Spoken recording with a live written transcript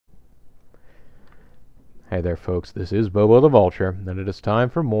Hey there, folks. This is Bobo the Vulture, and it is time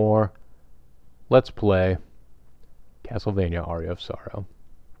for more Let's Play Castlevania Aria of Sorrow.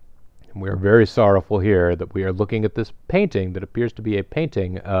 And we are very sorrowful here that we are looking at this painting that appears to be a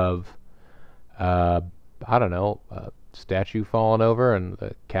painting of, I don't know, a statue falling over and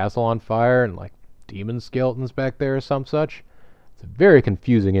the castle on fire and, like, demon skeletons back there or some such. It's a very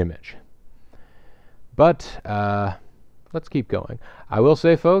confusing image. But, let's keep going. I will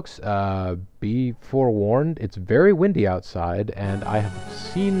say, folks, be forewarned, it's very windy outside, and I have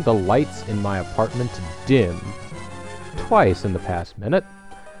seen the lights in my apartment dim twice in the past minute.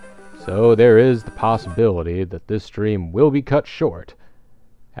 So there is the possibility that this stream will be cut short,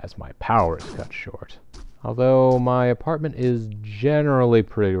 as my power is cut short. Although my apartment is generally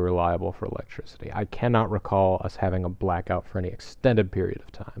pretty reliable for electricity. I cannot recall us having a blackout for any extended period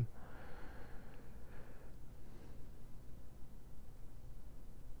of time.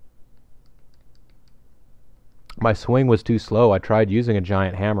 My swing was too slow. I tried using a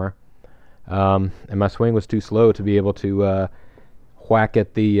giant hammer, and my swing was too slow to be able to whack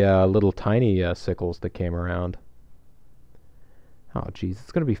at the little tiny sickles that came around. Oh, geez,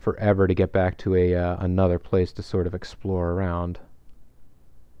 it's going to be forever to get back to another place to sort of explore around.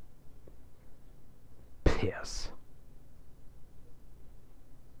 Piss.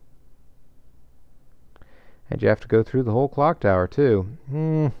 And you have to go through the whole clock tower,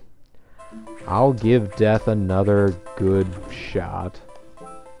 too. I'll give death another good shot.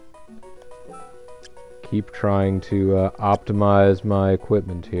 Keep trying to optimize my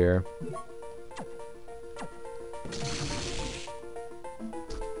equipment here.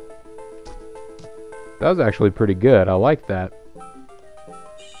 That was actually pretty good. I like that.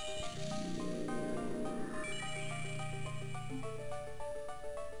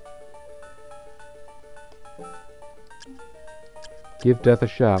 Give death a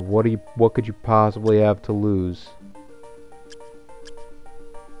shot. What could you possibly have to lose?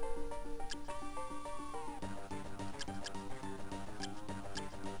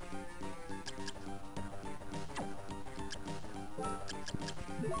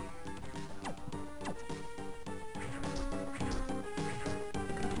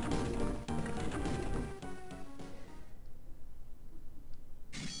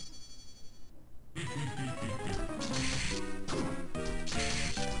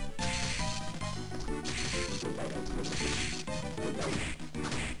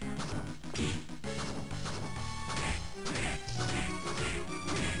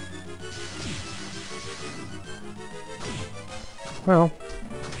 Well,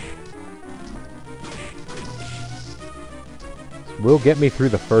 this will get me through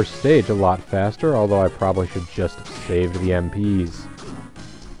the first stage a lot faster, although I probably should just have saved the MPs.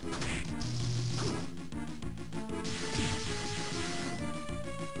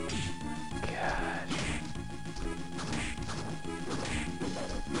 Gosh.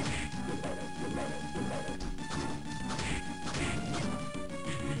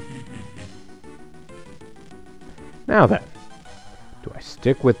 Now then. Do I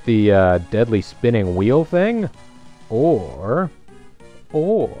stick with the deadly spinning wheel thing? Or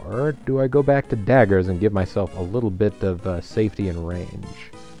do I go back to daggers and give myself a little bit of safety and range?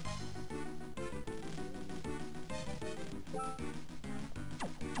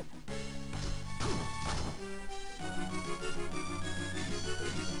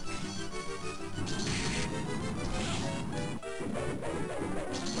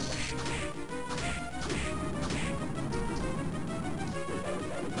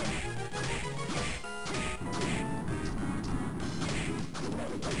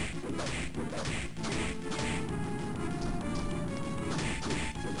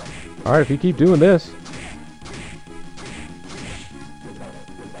 Alright, if you keep doing this.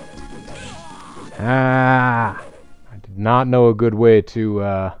 I did not know a good way to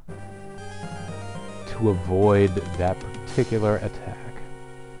avoid that particular attack.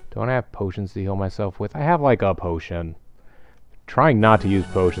 Don't I have potions to heal myself with? I have like a potion. Trying not to use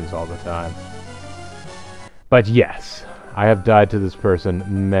potions all the time. But yes, I have died to this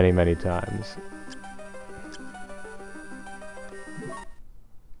person many, many times.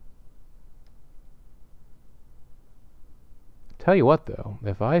 Tell you what, though,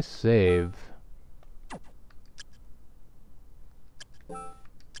 if I save...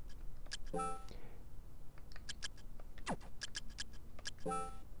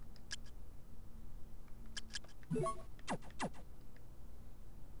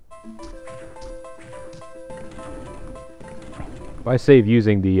 If I save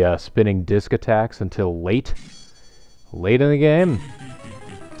using the spinning disc attacks until late in the game,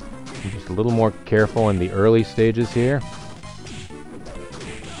 I'm just a little more careful in the early stages here.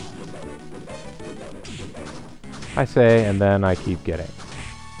 I say, and then I keep getting.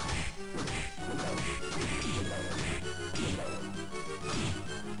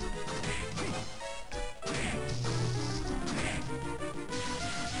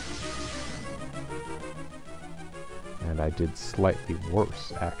 And I did slightly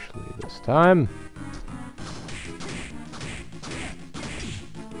worse, actually, this time.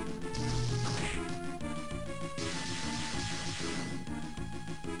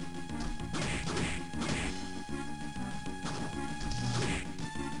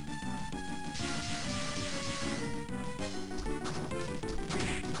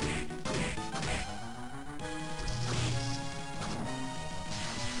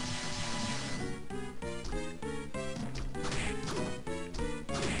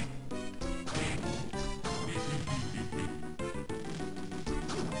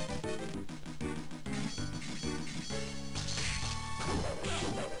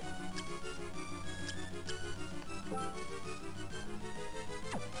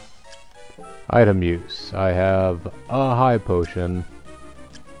 Item use. I have a high potion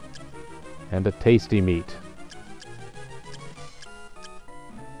and a tasty meat.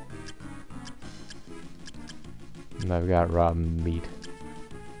 And I've got rotten meat.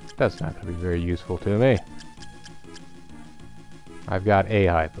 That's not going to be very useful to me. I've got a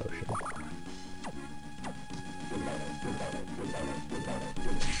high potion.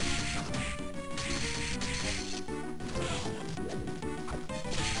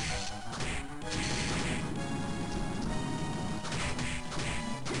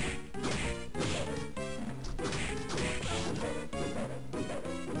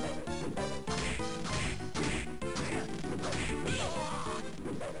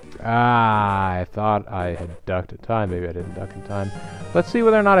 Ah, I thought I had ducked in time. Maybe I didn't duck in time. Let's see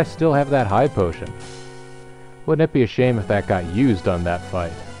whether or not I still have that high potion. Wouldn't it be a shame if that got used on that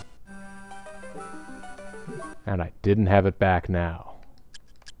fight? And I didn't have it back now.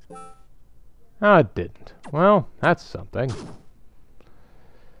 Oh, it didn't. Well, that's something.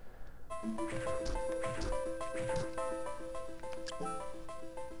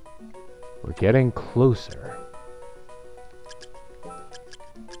 We're getting closer.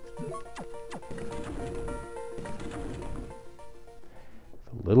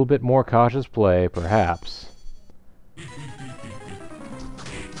 A little bit more cautious play, perhaps.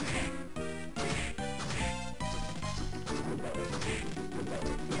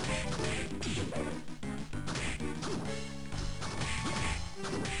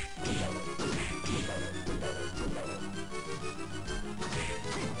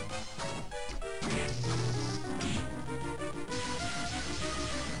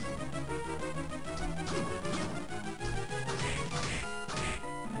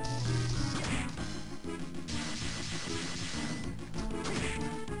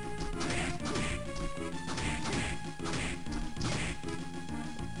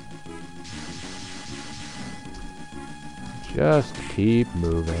 Just keep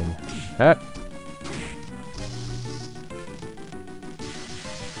moving. How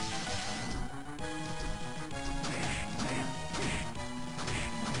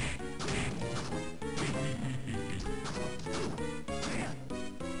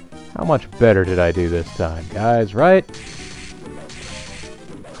much better did I do this time, guys, right?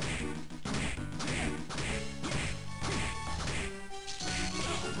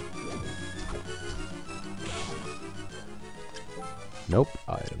 Nope.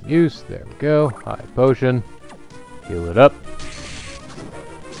 Item use. There we go. High potion. Heal it up.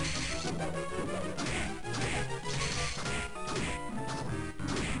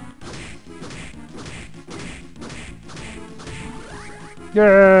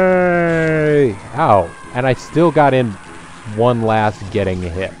 Yay! Ow. And I still got in one last getting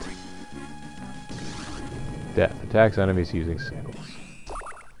hit. Death. Attacks enemies using sickles.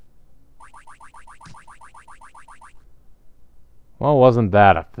 Well, wasn't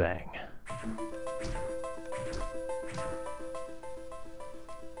that a thing?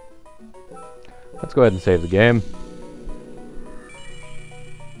 Let's go ahead and save the game.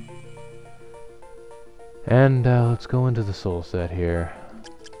 And let's go into the soul set here.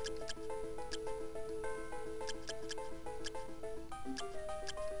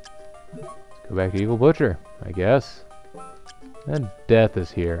 Let's go back to Evil Butcher, I guess. And Death is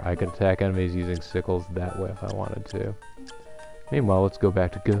here. I could attack enemies using sickles that way if I wanted to. Meanwhile, let's go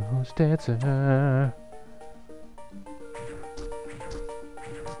back to Ghost Dancer.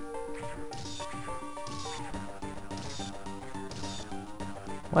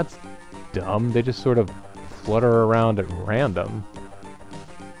 That's dumb. They just sort of flutter around at random.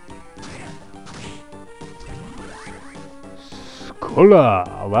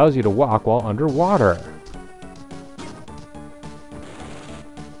 Skula allows you to walk while underwater.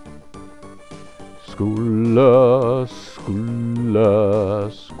 Skoola,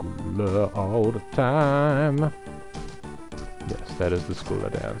 skoola, skoola all the time. Yes, that is the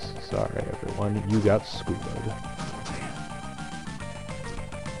skoola dance. Sorry, everyone, you got skoola'd.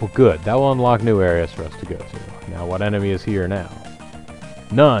 Well, good. That will unlock new areas for us to go to. Now, what enemy is here now?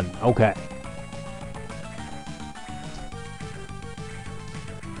 None. Okay.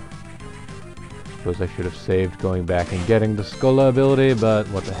 Suppose I should have saved going back and getting the Skoola ability, but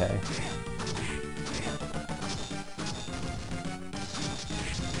what the heck.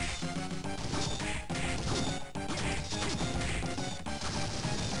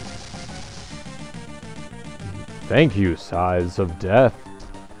 Thank you, Size of Death.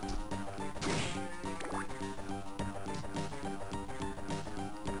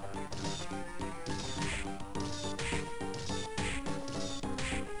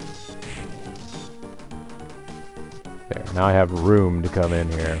 There, now I have room to come in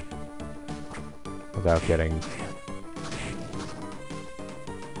here without getting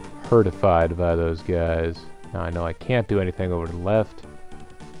hurtified by those guys. Now I know I can't do anything over to the left.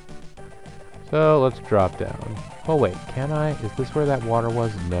 So let's drop down. Oh wait, can I? Is this where that water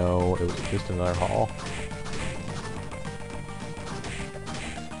was? No, it was just another hall.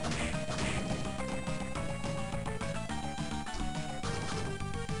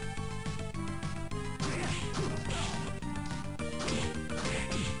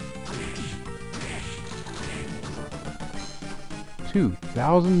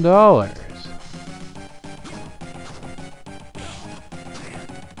 $2,000.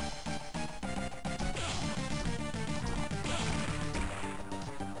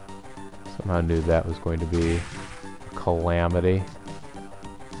 Somehow knew that was going to be a calamity.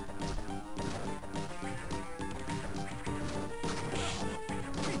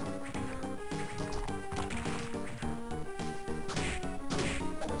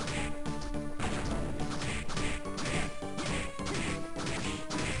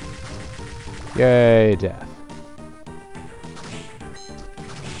 Yay, death.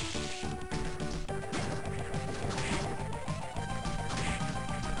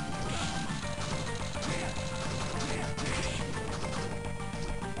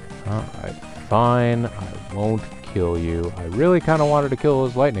 Alright, fine. I won't kill you. I really kind of wanted to kill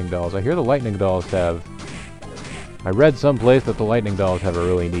those lightning dolls. I hear the lightning dolls have... I read someplace that the lightning dolls have a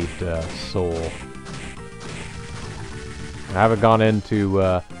really neat soul. I haven't gone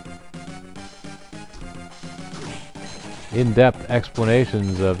into in-depth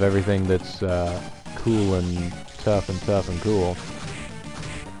explanations of everything that's cool and tough and cool.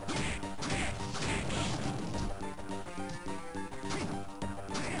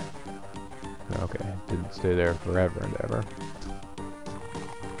 Okay, didn't stay there forever and ever.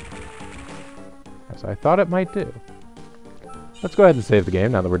 As I thought it might do. Let's go ahead and save the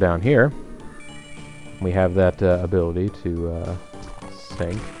game now that we're down here. We have that ability to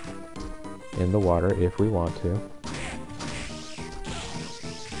sink in the water if we want to.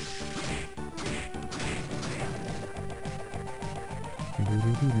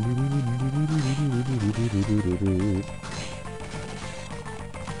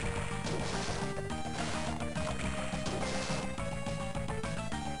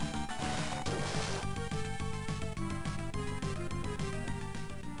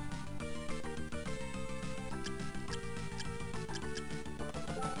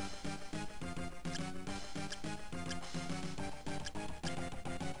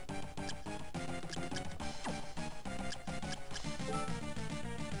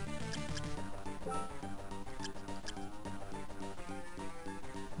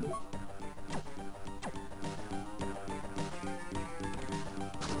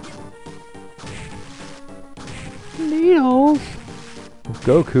 Needles!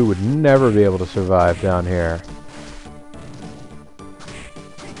 Goku would never be able to survive down here.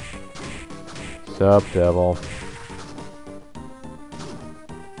 Sup, devil?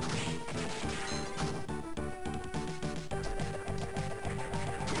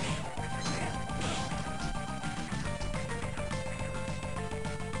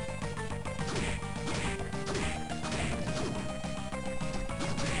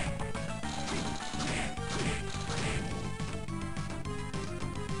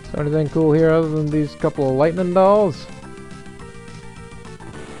 Is there anything cool here other than these couple of lightning dolls?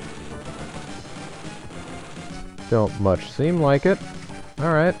 Don't much seem like it.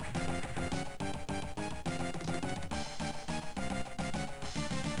 Alright.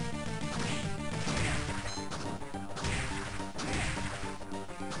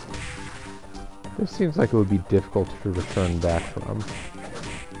 This seems like it would be difficult to return back from.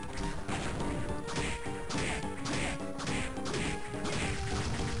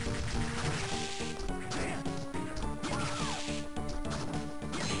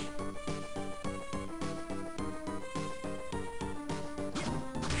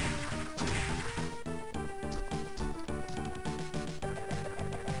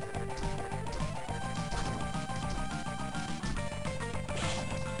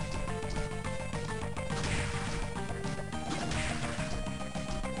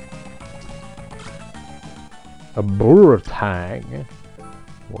 A Burtang.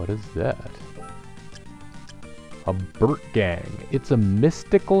 What is that? A Burtgang. It's a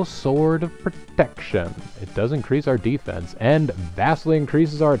mystical sword of protection. It does increase our defense and vastly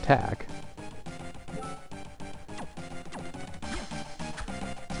increases our attack.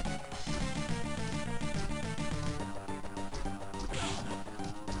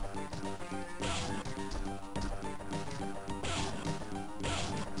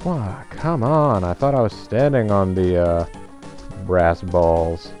 Wow, come on. I thought I was standing on the brass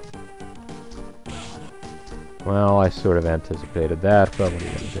balls. Well, I sort of anticipated that, but what are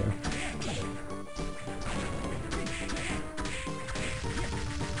you gonna do?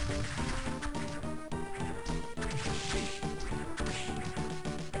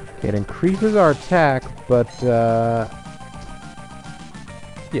 Okay, it increases our attack, but,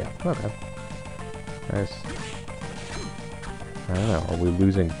 yeah, okay. Nice. I don't know, are we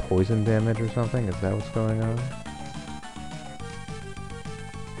losing poison damage or something? Is that what's going on?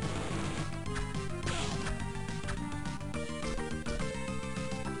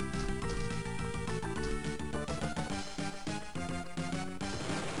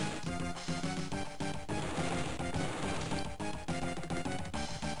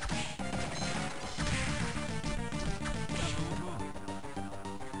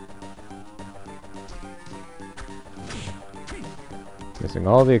 Missing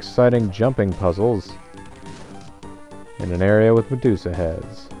all the exciting jumping puzzles in an area with Medusa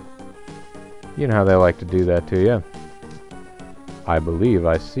heads. You know how they like to do that to you. I believe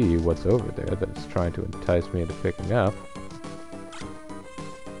I see what's over there that's trying to entice me into picking up.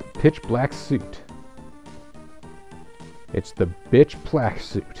 Pitch black suit. It's the bitch black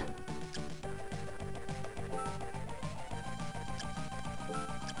suit.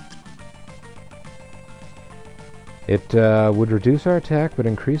 It would reduce our attack, but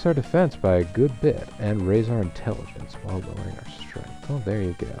increase our defense by a good bit, and raise our intelligence while lowering our strength. Oh, there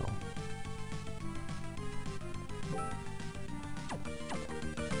you go.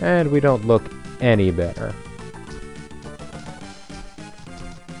 And we don't look any better.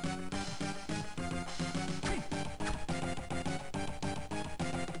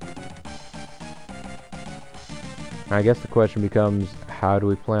 I guess the question becomes, how do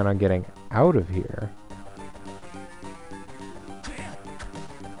we plan on getting out of here?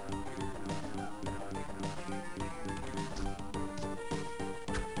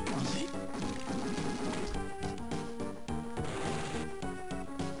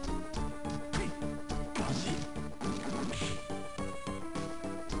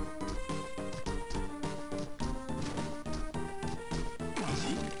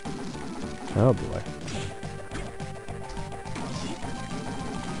 Oh boy.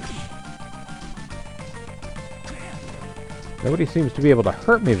 Nobody seems to be able to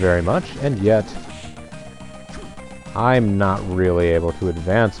hurt me very much, and yet I'm not really able to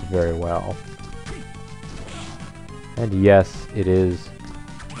advance very well. And yes, it is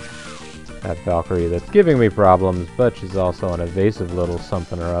that Valkyrie that's giving me problems, but she's also an evasive little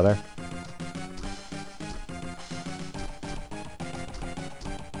something or other.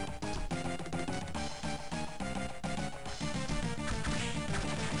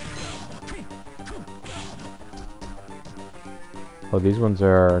 Oh, these ones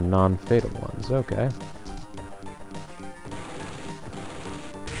are non-fatal ones. Okay.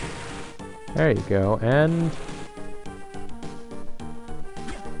 There you go, and...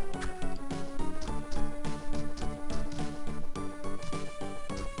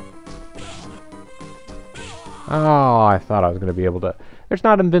 oh, I thought I was going to be able to... There's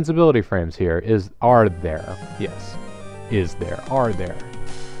not invincibility frames here. Are there? Yes. Is there? Are there?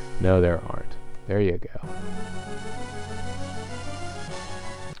 No, there aren't. There you go.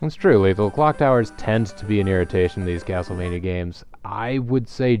 It's true, lethal. Clock towers tend to be an irritation in these Castlevania games. I would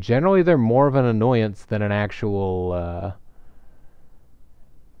say generally they're more of an annoyance than an actual,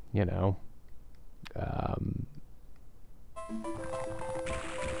 you know,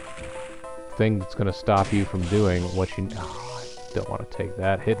 thing that's going to stop you from doing what you... Oh, I don't want to take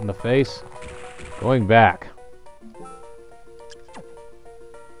that hit in the face. Going back.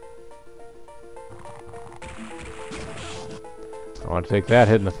 I don't want to take that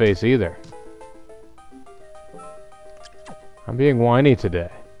hit in the face either. I'm being whiny today.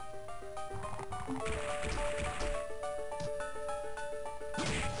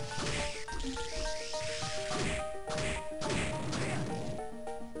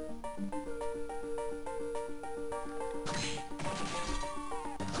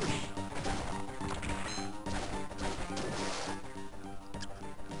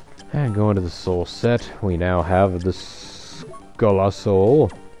 And going to the soul set, we now have the Soul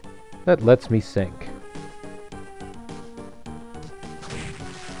that lets me sink.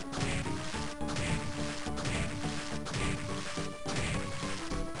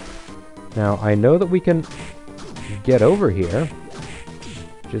 Now, I know that we can get over here.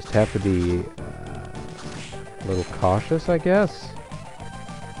 Just have to be a little cautious, I guess.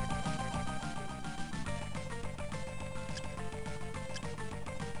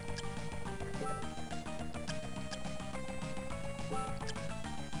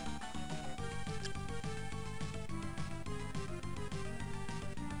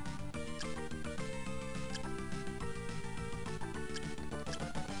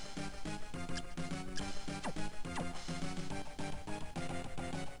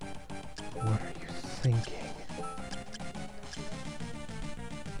 What are you thinking?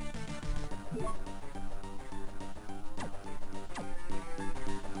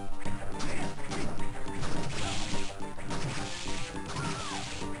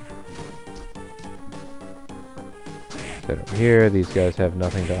 Sit over here. These guys have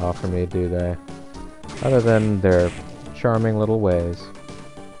nothing to offer me, do they? Other than their charming little ways.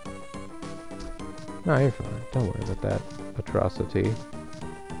 No, you're fine. Don't worry about that atrocity.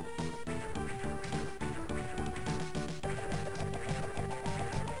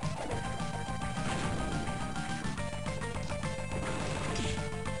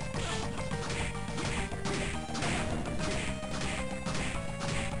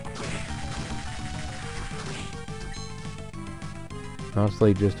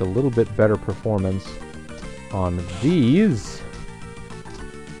 Honestly, just a little bit better performance on these.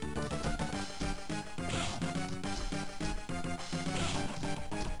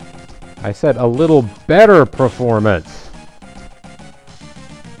 I said a little better performance.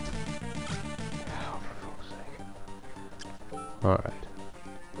 Oh, for fuck's sake. All right.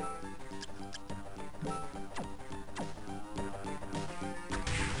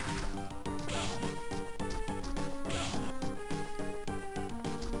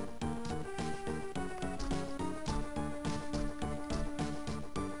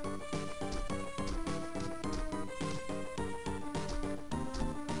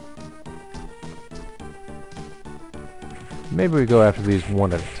 Maybe we go after these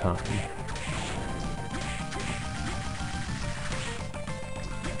one at a time.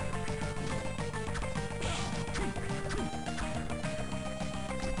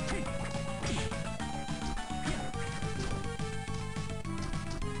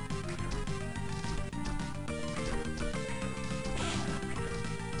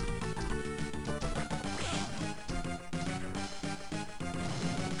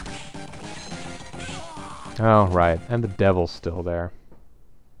 Oh, right. And the devil's still there.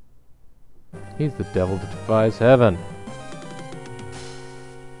 He's the devil that defies heaven.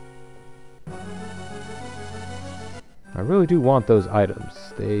 I really do want those items.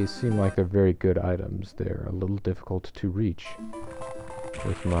 They seem like they're very good items. They're a little difficult to reach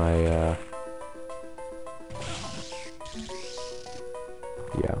with my, yeah.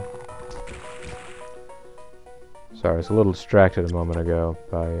 Sorry, I was a little distracted a moment ago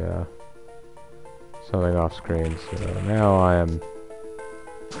by, something off screen, so now I am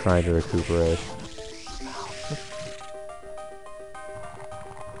trying to recuperate.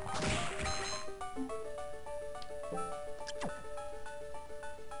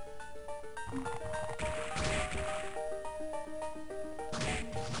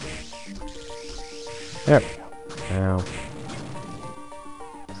 There we go. Now,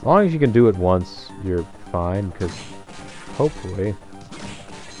 as long as you can do it once, you're fine, because hopefully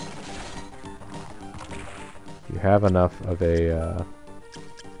you have enough of a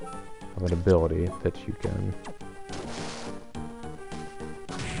of an ability that you can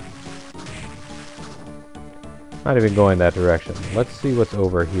not even going that direction. Let's see what's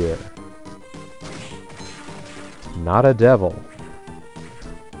over here. Not a devil.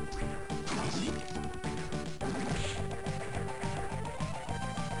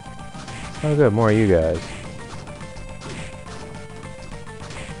 Oh good, more of you guys.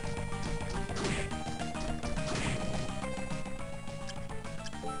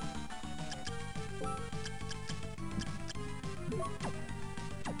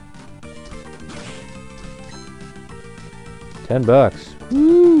 $10.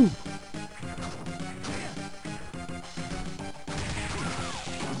 Woo!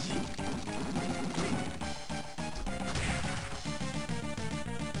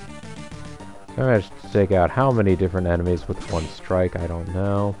 I managed to take out how many different enemies with one strike, I don't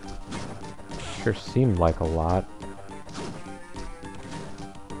know. Sure seemed like a lot.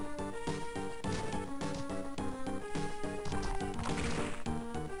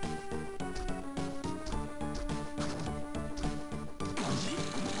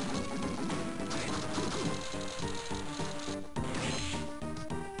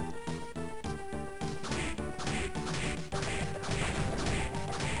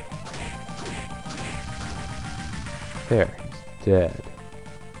 There, he's dead.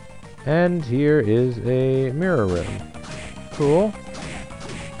 And here is a mirror room. Cool.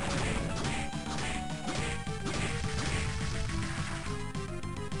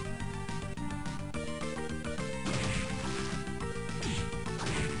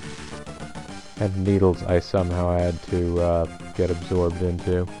 And needles I somehow had to get absorbed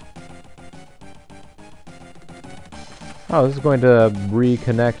into. Oh, this is going to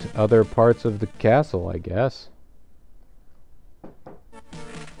reconnect other parts of the castle, I guess.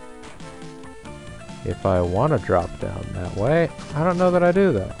 If I want to drop down that way. I don't know that I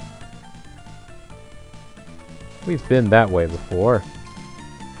do, though. We've been that way before.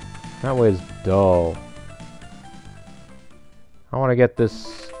 That way is dull. I want to get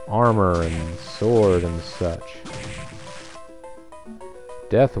this armor and sword and such.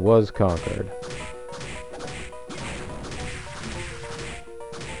 Death was conquered.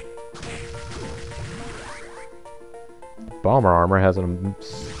 Bomber armor has an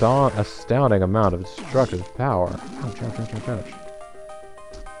astounding amount of destructive power. Ouch, ouch, ouch, ouch, ouch.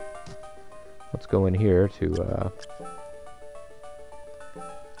 Let's go in here to,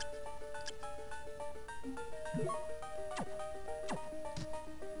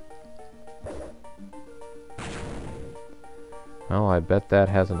 well, I bet that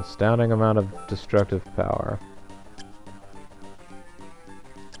has an astounding amount of destructive power.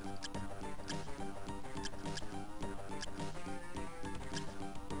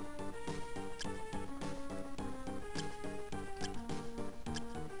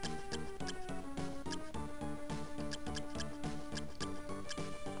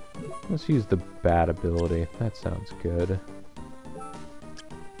 Let's use the bat ability. That sounds good.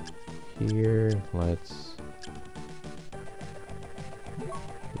 Here, let's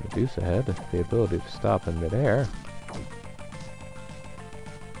reduce ahead the ability to stop in midair.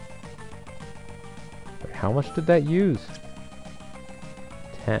 Wait, how much did that use?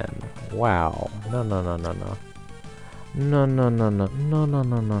 10. Wow. No, no, no, no, no. No, no, no, no, no, no,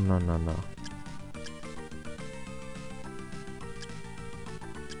 no, no, no, no, no.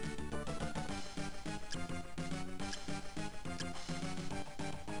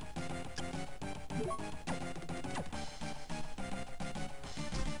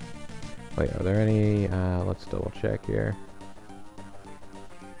 Wait, are there any, let's double check here.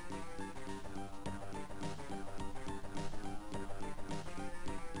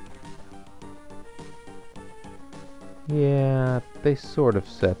 Yeah, they sort of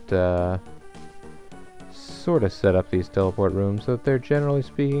set up these teleport rooms so that they're generally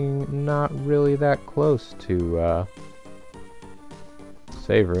speaking not really that close to,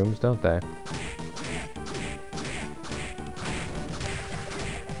 save rooms, don't they?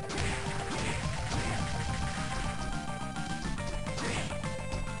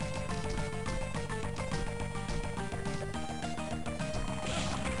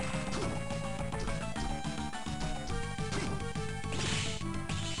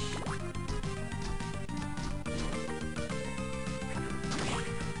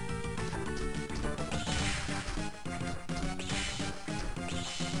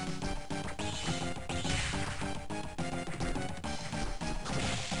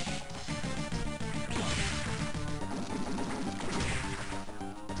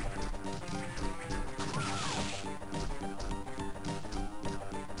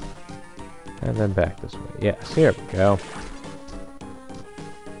 And then back this way. Yes, here we go.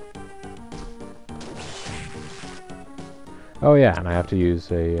 Oh yeah, and I have to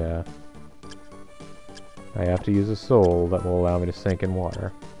use a soul that will allow me to sink in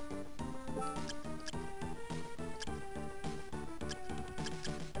water.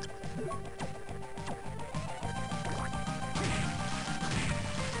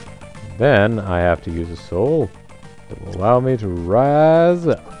 Then I have to use a soul that will allow me to rise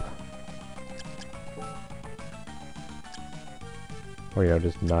up. Or, you know,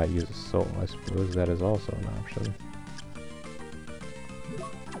 just not use a soul. I suppose that is also an option.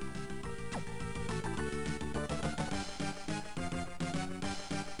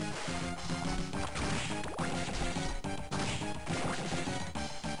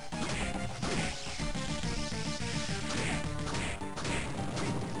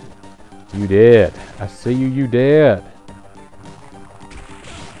 You did. I see you, you did.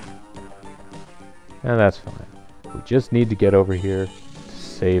 And that's fine. We just need to get over here to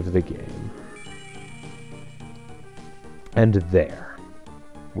save the game. And there.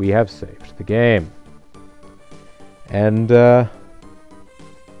 We have saved the game. And, gonna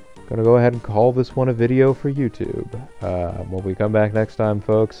go ahead and call this one a video for YouTube. When we come back next time,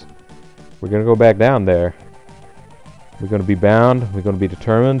 folks, we're gonna go back down there. We're gonna be bound. We're gonna be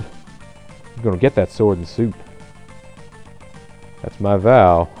determined. We're gonna get that sword and suit. That's my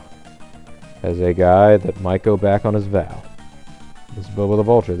vow as a guy that might go back on his vow. This is Bobo the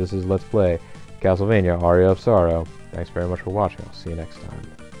Vulture. This is Let's Play Castlevania Aria of Sorrow. Thanks very much for watching. I'll see you next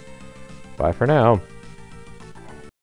time. Bye for now.